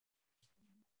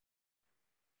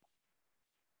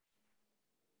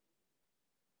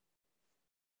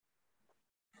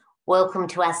Welcome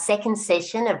to our second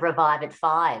session of Revive at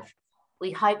 5.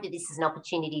 We hope that this is an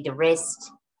opportunity to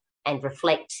rest and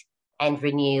reflect and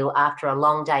renew after a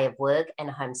long day of work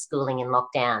and homeschooling in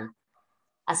lockdown.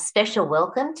 A special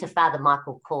welcome to Father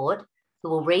Michael Cord, who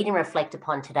will read and reflect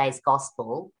upon today's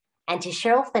Gospel, and to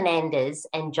Cheryl Fernandez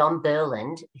and John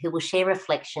Burland, who will share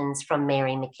reflections from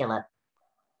Mary McKillop.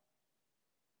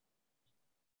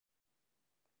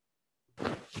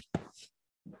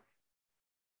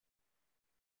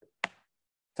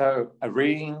 So, a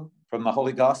reading from the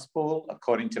Holy Gospel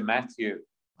according to Matthew.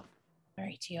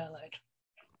 Glory to you, Lord.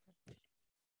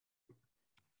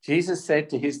 Jesus said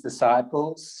to his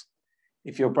disciples,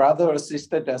 "If your brother or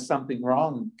sister does something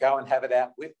wrong, go and have it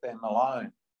out with them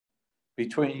alone,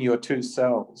 between your two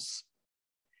selves.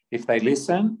 If they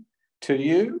listen to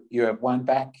you, you have won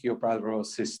back your brother or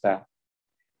sister.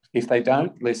 If they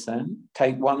don't listen,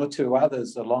 take one or two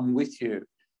others along with you.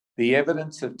 The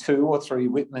evidence of 2 or 3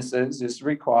 witnesses is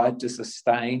required to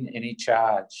sustain any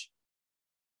charge.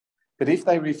 But if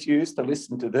they refuse to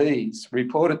listen to these,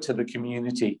 report it to the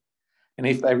community. And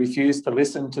if they refuse to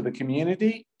listen to the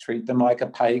community, treat them like a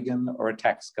pagan or a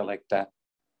tax collector.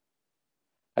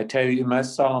 I tell you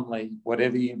most solemnly,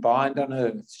 whatever you bind on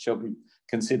earth shall be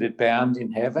considered bound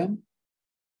in heaven,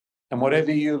 and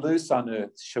whatever you loose on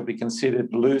earth shall be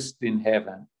considered loosed in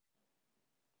heaven.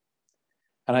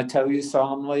 And I tell you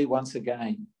solemnly once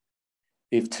again,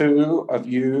 if 2 of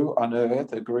you on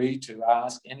earth agree to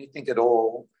ask anything at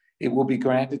all, it will be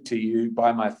granted to you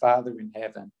by my Father in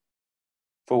heaven.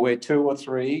 For where 2 or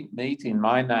 3 meet in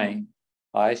my name,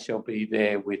 I shall be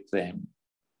there with them."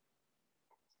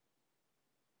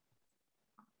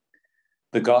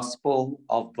 The Gospel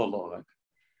of the Lord.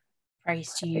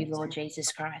 Praise to you, Lord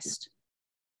Jesus Christ.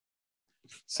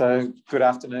 So good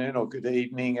afternoon or good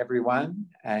evening, everyone.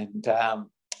 And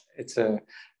it's a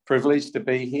privilege to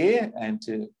be here and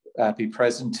to be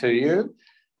present to you.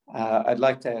 I'd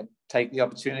like to take the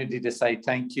opportunity to say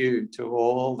thank you to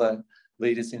all the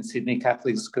leaders in Sydney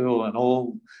Catholic School and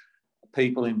all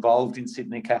people involved in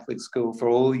Sydney Catholic School for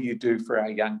all you do for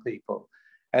our young people.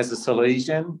 As a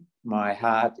Salesian, my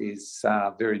heart is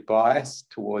very biased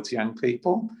towards young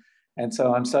people. And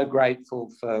so I'm so grateful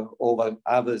for all the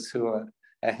others who are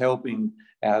helping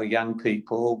our young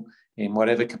people in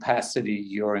whatever capacity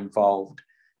you're involved.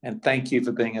 And thank you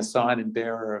for being a sign and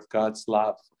bearer of God's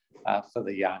love for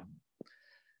the young.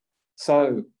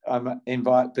 So I'm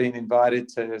being invited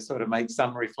to sort of make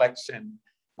some reflection,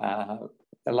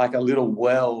 like a little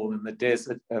well in the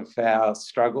desert of our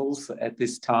struggles at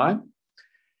this time.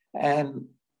 And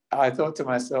I thought to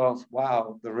myself,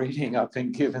 wow, the reading I've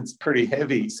been given is pretty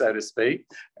heavy, so to speak,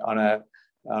 on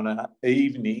an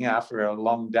evening after a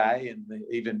long day and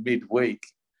even midweek.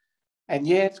 And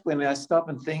yet, when I stop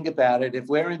and think about it, if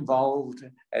we're involved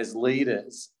as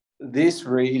leaders, this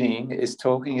reading is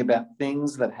talking about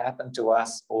things that happen to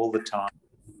us all the time.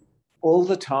 All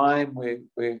the time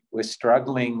we're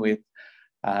struggling with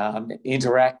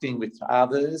interacting with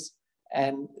others,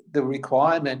 and the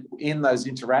requirement in those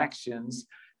interactions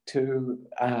to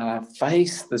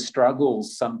face the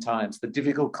struggles sometimes, the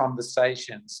difficult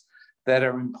conversations that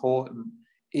are important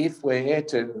if we're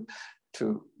to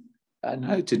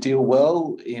deal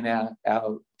well in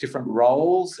our different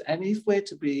roles, and if we're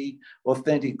to be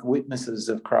authentic witnesses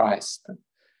of Christ.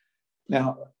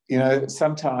 Now,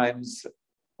 sometimes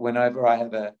whenever I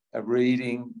have a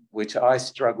reading, which I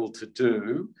struggle to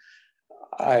do,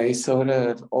 I sort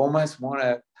of almost want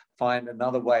to find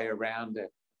another way around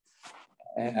it.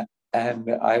 And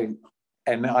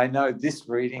I know this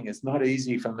reading is not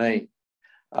easy for me.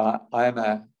 I'm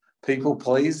a people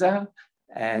pleaser,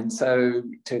 and so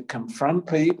to confront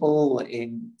people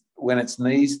when it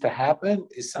needs to happen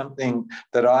is something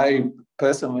that I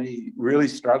personally really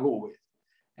struggle with.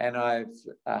 And I've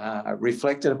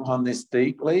reflected upon this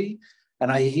deeply, and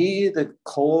I hear the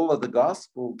call of the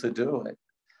gospel to do it.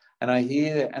 And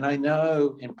I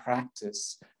know in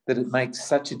practice that it makes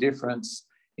such a difference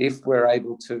if we're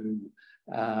able to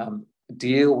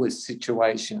deal with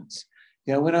situations.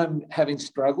 When I'm having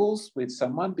struggles with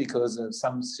someone because of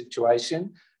some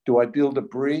situation, do I build a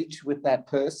bridge with that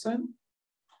person?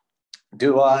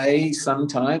 Do I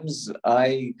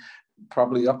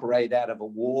probably operate out of a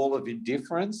wall of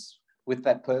indifference with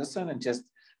that person and just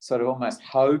sort of almost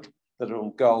hope that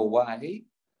it'll go away?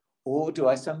 Or do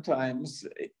I sometimes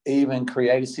even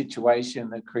create a situation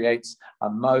that creates a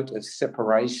moat of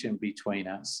separation between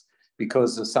us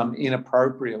because of some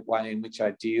inappropriate way in which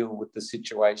I deal with the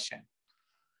situation?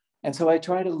 And so I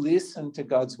try to listen to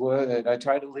God's word. I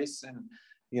try to listen.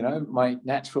 My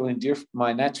natural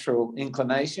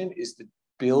inclination is to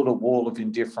build a wall of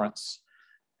indifference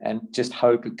and just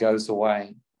hope it goes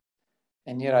away.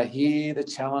 And yet I hear the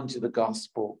challenge of the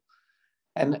gospel.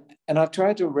 And I've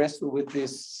tried to wrestle with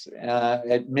this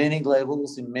at many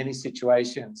levels, in many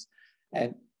situations.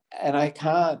 And I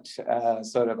can't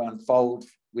sort of unfold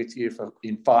with you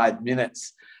in 5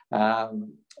 minutes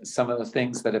some of the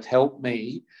things that have helped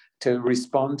me to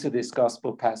respond to this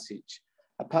gospel passage.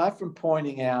 Apart from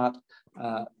pointing out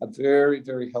a very,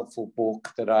 very helpful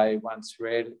book that I once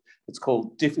read. It's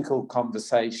called Difficult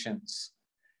Conversations.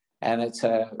 And it's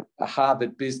a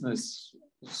Harvard Business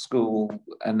School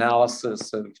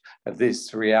analysis of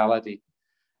this reality.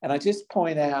 And I just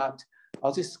point out,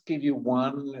 I'll just give you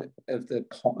one of the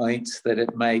points that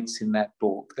it makes in that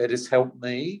book that has helped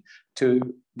me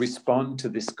to respond to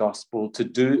this gospel,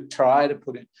 to try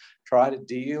to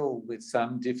deal with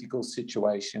some difficult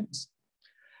situations.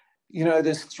 You know,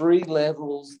 there's 3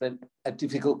 levels that a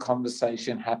difficult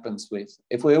conversation happens with.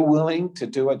 If we're willing to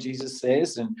do what Jesus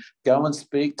says and go and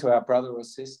speak to our brother or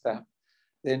sister,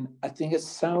 then I think it's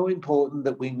so important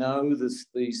that we know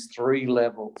these 3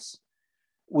 levels.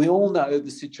 We all know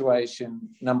the situation,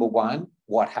 number 1,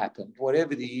 what happened,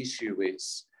 whatever the issue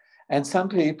is. And some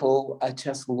people are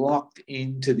just locked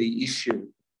into the issue.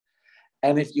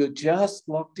 And if you're just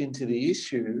locked into the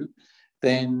issue,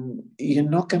 then you're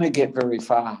not going to get very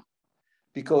far.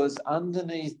 Because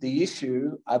underneath the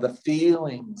issue are the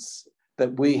feelings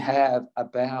that we have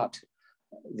about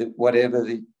whatever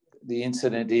the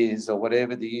incident is or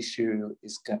whatever the issue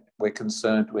is we're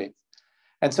concerned with.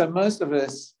 And so most of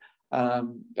us,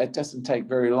 it doesn't take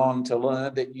very long to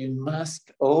learn that you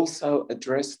must also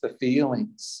address the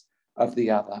feelings of the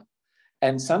other.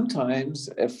 And sometimes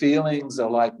feelings are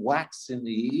like wax in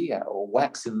the ear or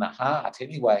wax in the heart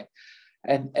anyway.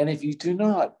 And if you do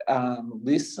not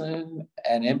listen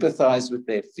and empathize with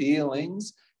their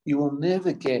feelings, you will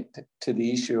never get to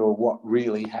the issue of what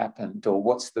really happened or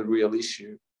what's the real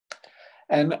issue.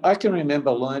 And I can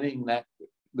remember learning that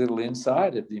little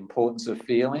insight of the importance of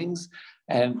feelings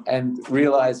and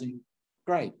realizing,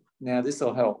 great, now this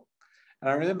will help. And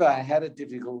I remember I had a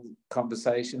difficult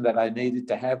conversation that I needed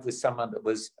to have with someone that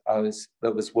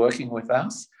was working with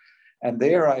us. And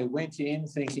there I went in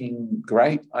thinking,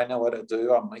 great, I know what to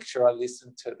do. I'll make sure I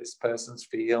listen to this person's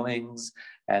feelings.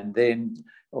 And then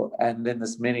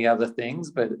there's many other things,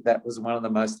 but that was one of the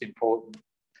most important.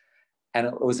 And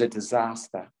it was a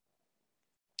disaster.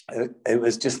 It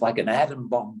was just like an atom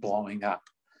bomb blowing up.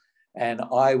 And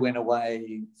I went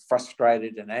away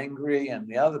frustrated and angry, and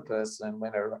the other person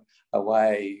went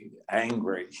away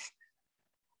angry.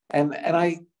 And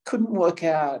I couldn't work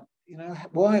out, you know,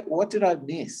 what did I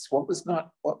miss? What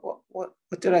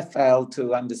did I fail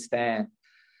to understand?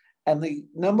 And the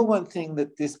number one thing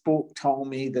that this book told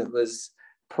me that was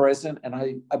present, and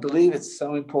I believe it's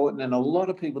so important, and a lot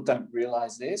of people don't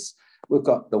realize this, we've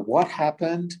got the what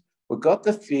happened, we've got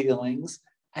the feelings,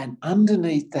 and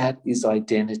underneath that is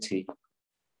identity.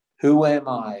 Who am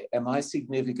I? Am I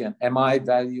significant? Am I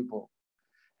valuable?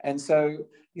 And so,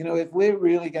 you know, if we're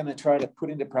really going to try to put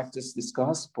into practice this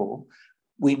gospel,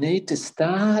 we need to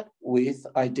start with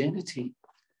identity.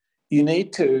 You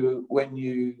need to, when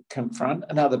you confront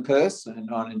another person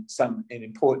on an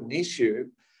important issue,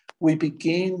 we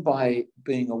begin by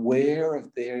being aware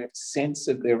of their sense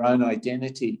of their own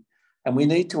identity. And we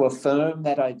need to affirm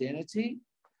that identity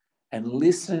and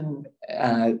listen,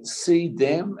 see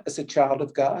them as a child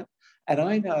of God. And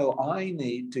I know I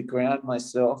need to ground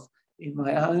myself in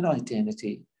my own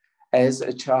identity as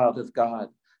a child of God,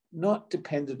 not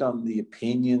dependent on the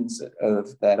opinions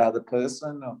of that other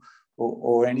person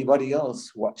or anybody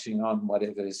else watching on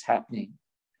whatever is happening.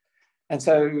 And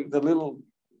so the little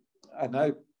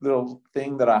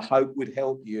thing that I hope would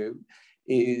help you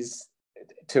is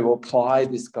to apply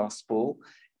this gospel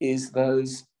is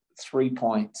those 3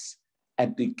 points.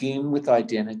 And begin with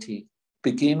identity.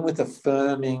 Begin with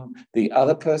affirming the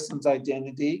other person's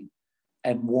identity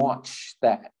and watch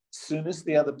that. As soon as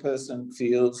the other person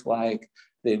feels like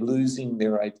they're losing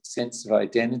their sense of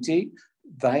identity,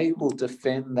 they will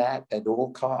defend that at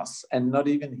all costs and not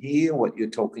even hear what you're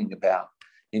talking about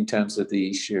in terms of the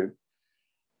issue.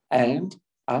 And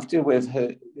after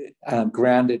we've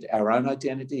grounded our own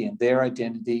identity and their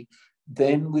identity,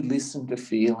 then we listen to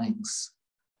feelings.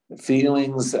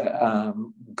 Feelings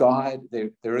guide,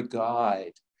 they're a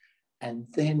guide. And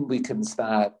then we can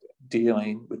start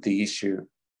dealing with the issue.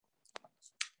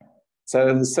 So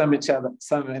there's so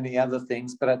many other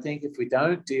things, but I think if we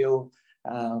don't deal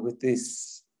with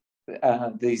these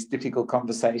difficult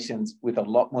conversations with a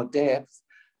lot more depth,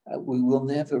 we will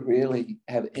never really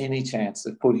have any chance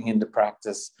of putting into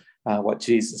practice what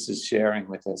Jesus is sharing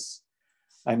with us.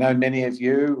 I know many of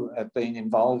you have been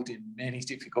involved in many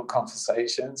difficult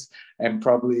conversations, and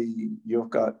probably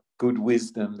you've got good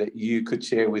wisdom that you could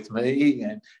share with me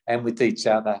and with each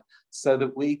other, so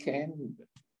that we can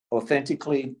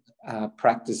authentically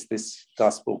practice this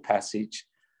gospel passage.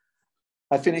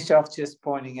 I finish off just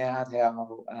pointing out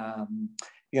how,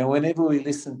 whenever we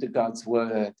listen to God's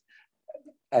word,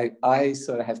 I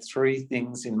sort of have three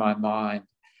things in my mind.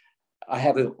 I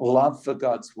have a love for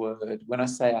God's word. When I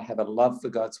say I have a love for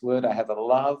God's word, I have a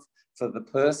love for the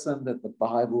person that the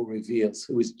Bible reveals,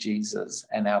 who is Jesus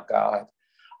and our guide.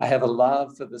 I have a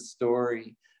love for the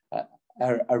story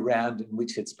around in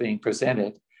which it's being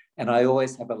presented. And I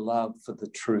always have a love for the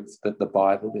truth that the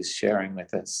Bible is sharing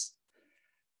with us.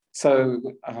 So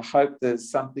I hope there's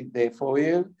something there for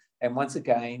you. And once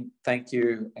again, thank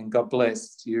you and God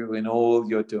bless you in all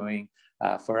you're doing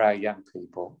for our young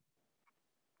people.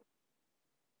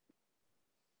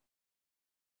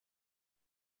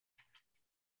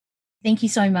 Thank you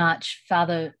so much,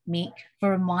 Father Mick,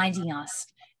 for reminding us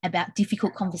about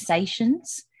difficult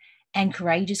conversations and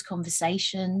courageous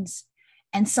conversations.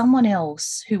 And someone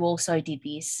else who also did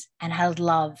this and had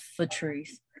love for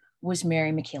truth was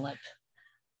Mary MacKillop.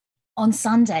 On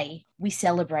Sunday, we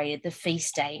celebrated the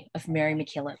feast day of Mary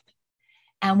MacKillop,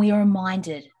 and we are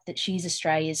reminded that she's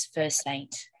Australia's first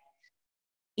saint.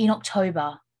 In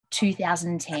October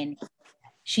 2010,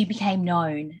 she became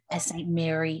known as St.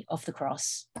 Mary of the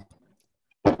Cross.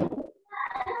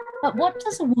 But what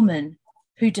does a woman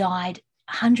who died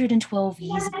 112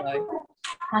 years ago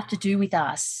have to do with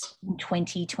us in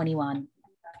 2021?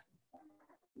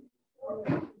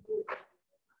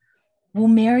 Will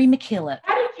Mary MacKillop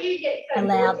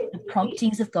allow the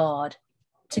promptings of God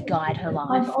to guide her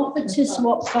life? I've offered to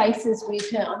swap places with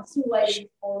her. I'm still waiting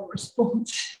for a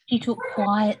response. She took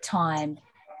quiet time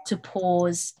to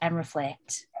pause and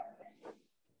reflect.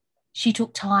 She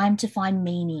took time to find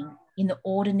meaning in the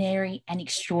ordinary and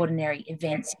extraordinary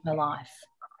events in her life.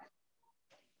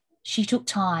 She took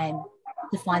time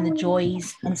to find the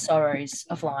joys and sorrows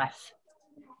of life.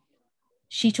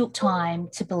 She took time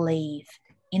to believe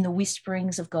in the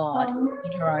whisperings of God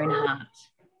in her own heart.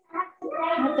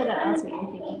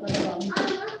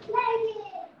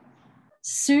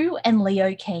 Sue and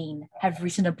Leo Keane have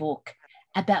written a book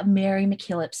about Mary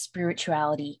MacKillop's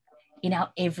spirituality in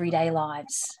our everyday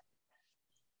lives.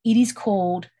 It is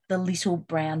called The Little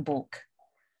Brown Book.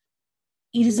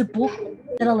 It is a book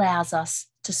that allows us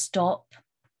to stop,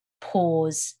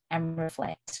 pause, and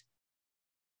reflect.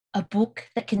 A book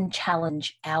that can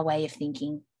challenge our way of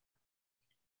thinking.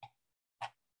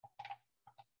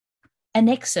 An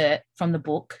excerpt from the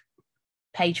book,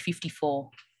 page 54.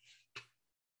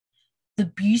 The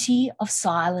beauty of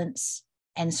silence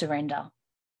and surrender.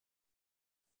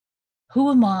 Who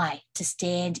am I to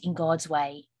stand in God's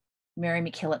way? Mary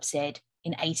MacKillop said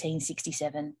in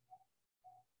 1867.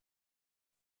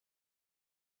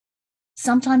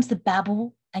 Sometimes the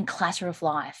babble and clatter of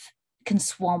life can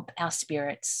swamp our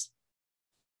spirits.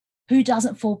 Who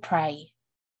doesn't fall prey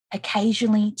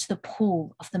occasionally to the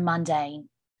pull of the mundane,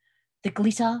 the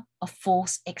glitter of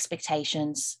false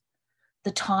expectations,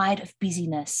 the tide of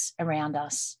busyness around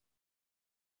us?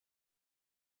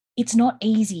 It's not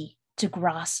easy to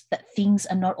grasp that things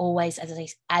are not always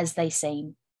as they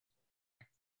seem.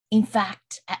 In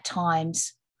fact, at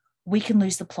times, we can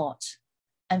lose the plot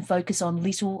and focus on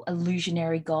little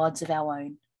illusionary gods of our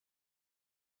own.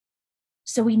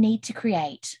 So we need to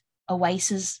create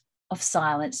oases of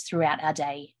silence throughout our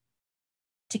day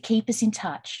to keep us in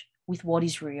touch with what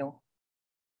is real.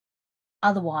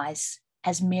 Otherwise,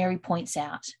 as Mary points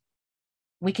out,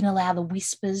 we can allow the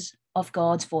whispers of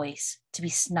God's voice to be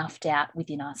snuffed out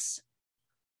within us.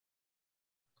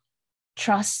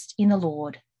 Trust in the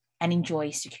Lord and enjoy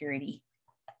security.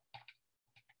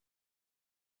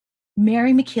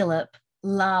 Mary MacKillop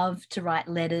loved to write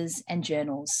letters and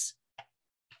journals.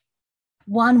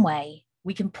 One way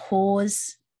we can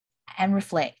pause and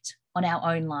reflect on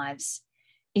our own lives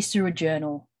is through a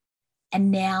journal,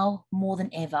 and now more than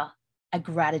ever, a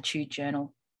gratitude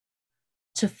journal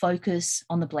to focus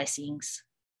on the blessings.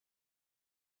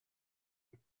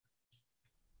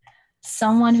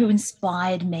 Someone who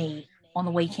inspired me on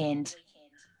the weekend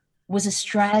was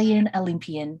Australian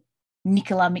Olympian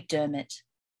Nicola McDermott,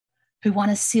 who won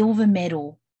a silver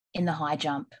medal in the high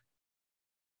jump.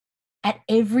 At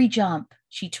every jump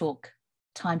she took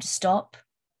time to stop,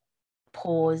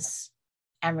 pause,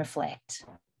 and reflect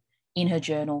in her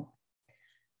journal,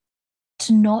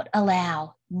 to not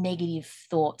allow negative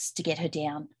thoughts to get her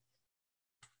down.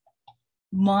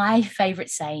 My favourite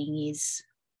saying is,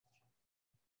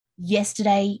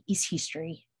 yesterday is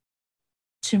history,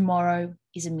 tomorrow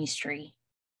is a mystery.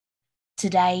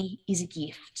 Today is a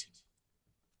gift.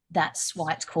 That's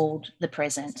why it's called the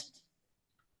present.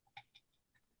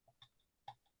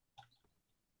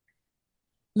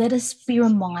 Let us be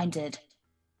reminded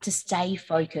to stay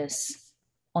focused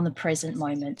on the present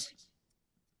moment.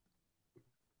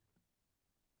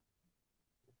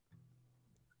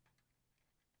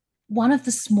 One of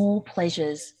the small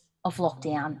pleasures of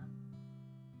lockdown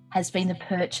has been the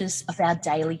purchase of our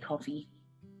daily coffee.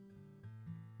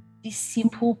 This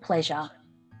simple pleasure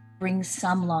brings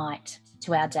some light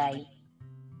to our day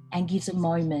and gives a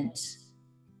moment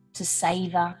to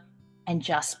savour and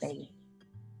just be.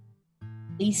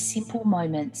 These simple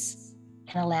moments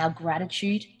can allow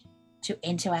gratitude to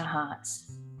enter our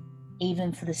hearts,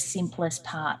 even for the simplest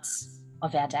parts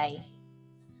of our day.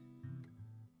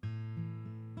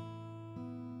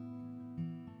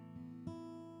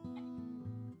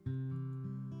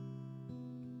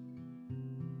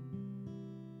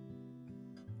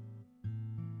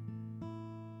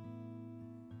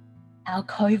 Our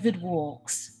COVID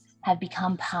walks have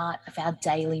become part of our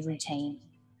daily routine,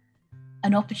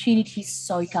 an opportunity to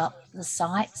soak up the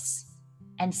sights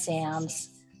and sounds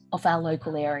of our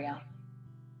local area.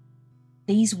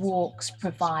 These walks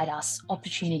provide us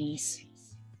opportunities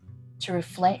to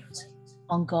reflect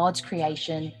on God's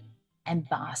creation and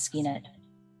bask in it.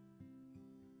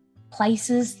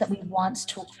 Places that we once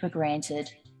took for granted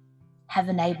have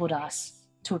enabled us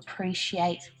to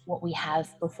appreciate what we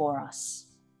have before us.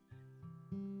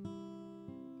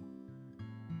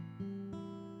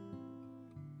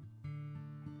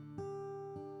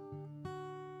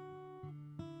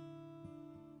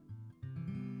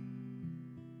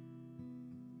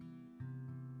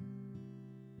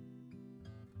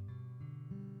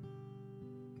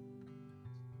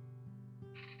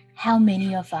 How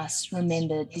many of us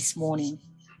remembered this morning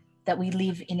that we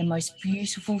live in the most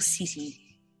beautiful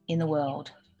city in the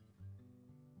world,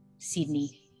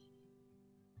 Sydney?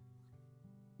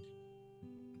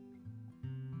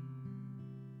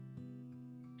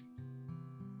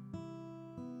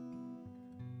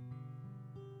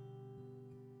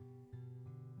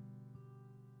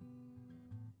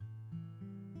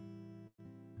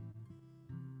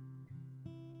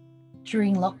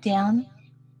 During lockdown,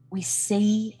 we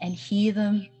see and hear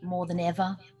them more than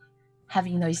ever,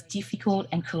 having those difficult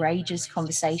and courageous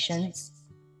conversations.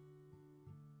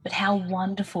 But how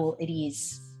wonderful it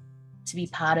is to be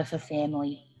part of a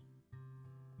family.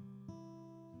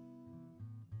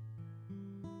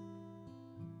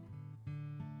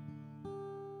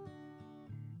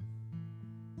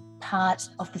 Part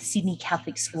of the Sydney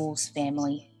Catholic Schools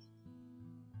family.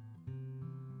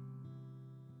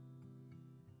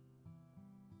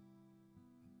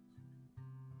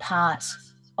 Part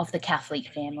of the Catholic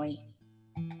family.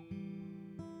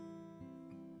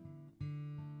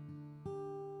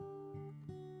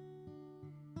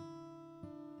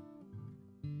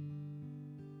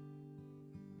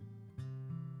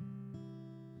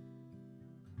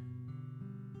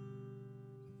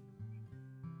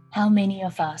 How many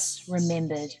of us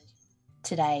remembered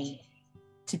today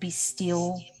to be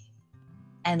still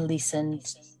and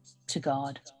listened to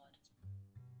God?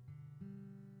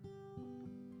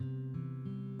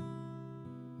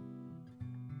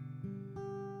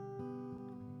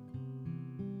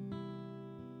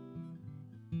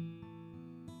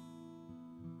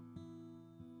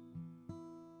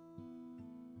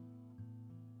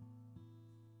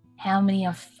 How many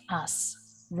of us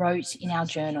wrote in our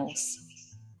journals,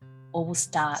 or will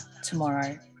start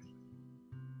tomorrow?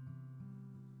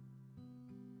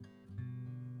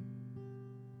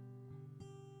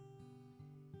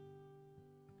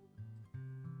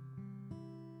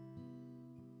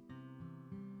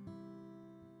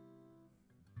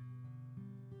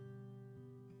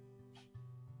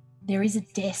 There is a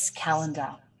desk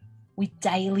calendar with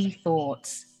daily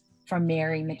thoughts from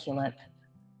Mary MacKillop.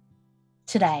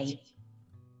 Today,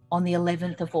 on the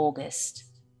 11th of August,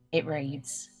 it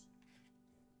reads,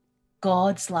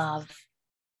 God's love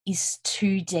is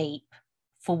too deep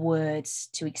for words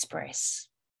to express.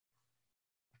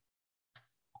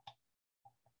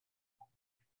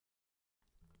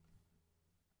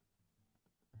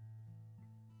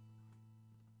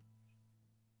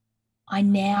 I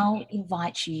now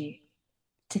invite you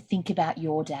to think about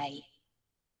your day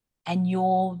and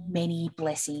your many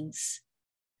blessings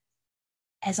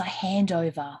as I hand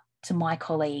over to my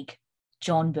colleague,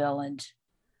 John Burland,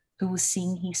 who will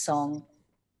sing his song,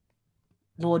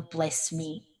 Lord Bless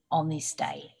Me on This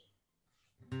Day.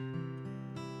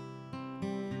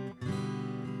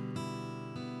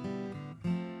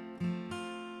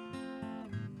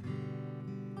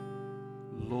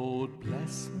 Lord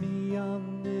bless me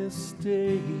on this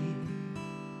day,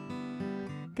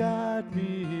 guide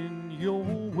me in your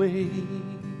way.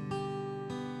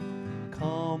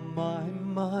 Calm my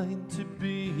mind to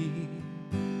be,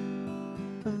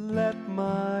 and let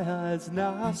my eyes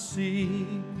now see.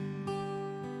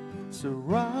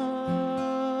 Surround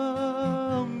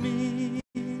me,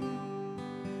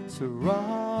 surround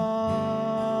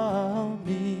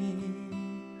me,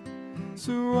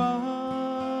 surround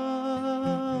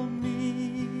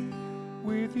me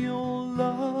with your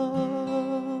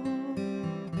love.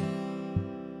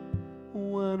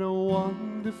 When I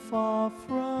wander far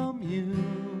from you,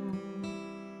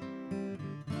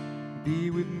 be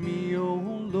with me, oh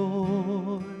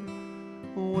Lord,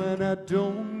 when I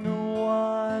don't know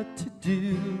what to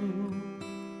do.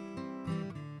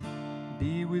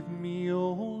 Be with me,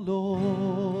 oh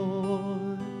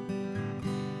Lord.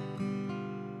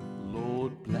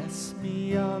 Lord, bless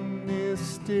me on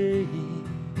this day.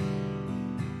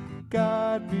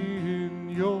 Guide me in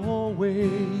your way,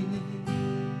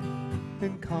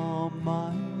 and calm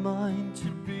my mind to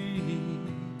be,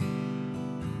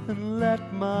 and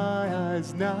let my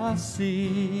eyes now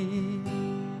see.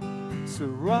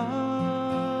 Surround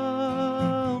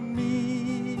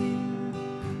me,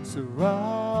 surround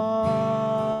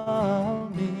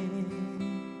me,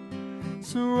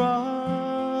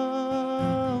 surround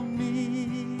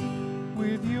me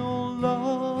with your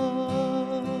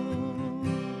love.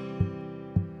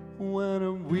 When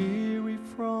I'm weary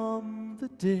from the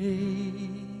day,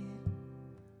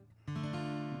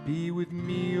 be with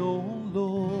me, oh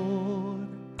Lord,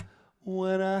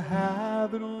 when I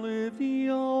haven't lived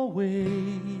your way.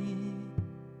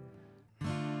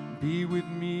 Be with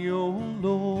me, oh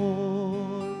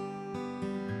Lord.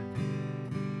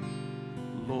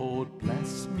 Lord,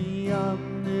 bless me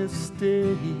on this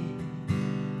day.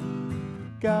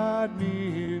 Guide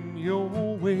me in your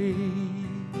way,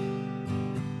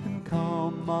 and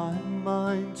calm my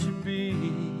mind to be,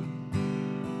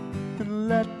 and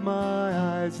let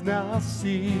my eyes now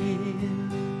see.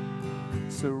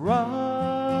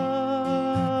 Surround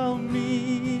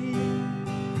me,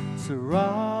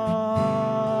 surround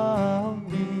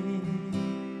me,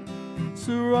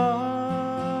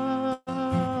 surround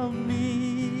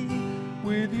me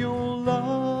with your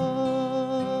love.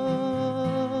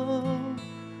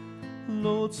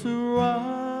 Lord,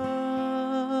 surround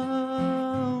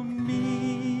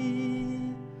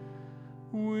me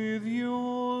with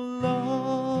your love.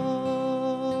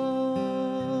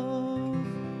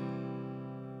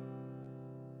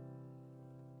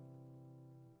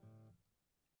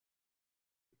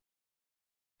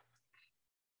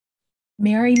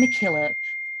 Mary MacKillop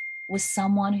was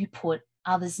someone who put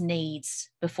others' needs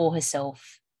before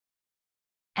herself.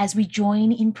 As we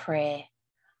join in prayer,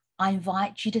 I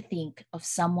invite you to think of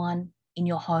someone in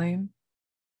your home,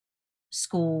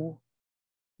 school,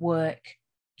 work,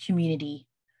 community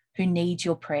who needs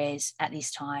your prayers at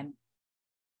this time.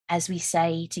 As we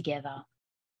say together,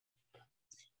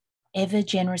 ever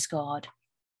generous God,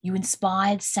 you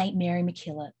inspired St. Mary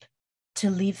MacKillop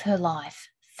to live her life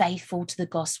faithful to the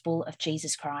gospel of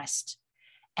Jesus Christ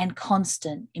and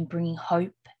constant in bringing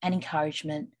hope and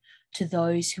encouragement to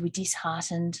those who are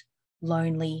disheartened,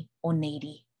 lonely, or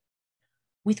needy.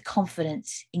 With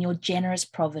confidence in your generous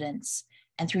providence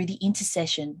and through the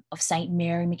intercession of St.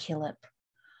 Mary MacKillop,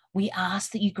 we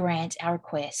ask that you grant our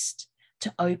request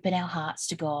to open our hearts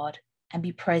to God and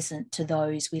be present to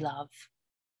those we love.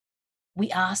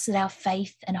 We ask that our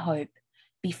faith and hope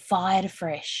be fired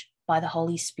afresh by the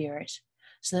Holy Spirit,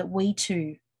 so that we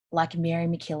too, like Mary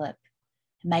MacKillop,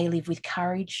 may live with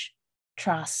courage,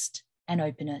 trust, and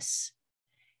openness.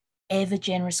 Ever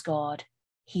generous God,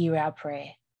 hear our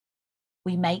prayer.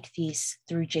 We make this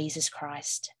through Jesus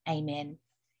Christ. Amen.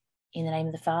 In the name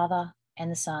of the Father,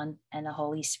 and the Son, and the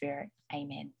Holy Spirit.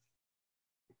 Amen.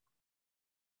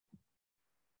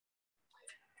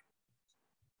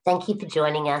 Thank you for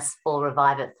joining us for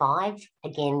Revive at 5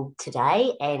 again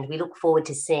today, and we look forward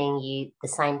to seeing you the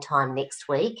same time next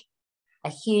week. A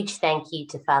huge thank you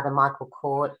to Father Michael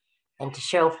Court and to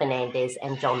Cheryl Fernandez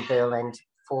and John Burland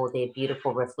for their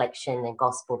beautiful reflection and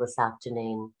gospel this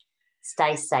afternoon.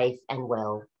 Stay safe and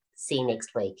well. See you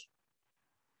next week.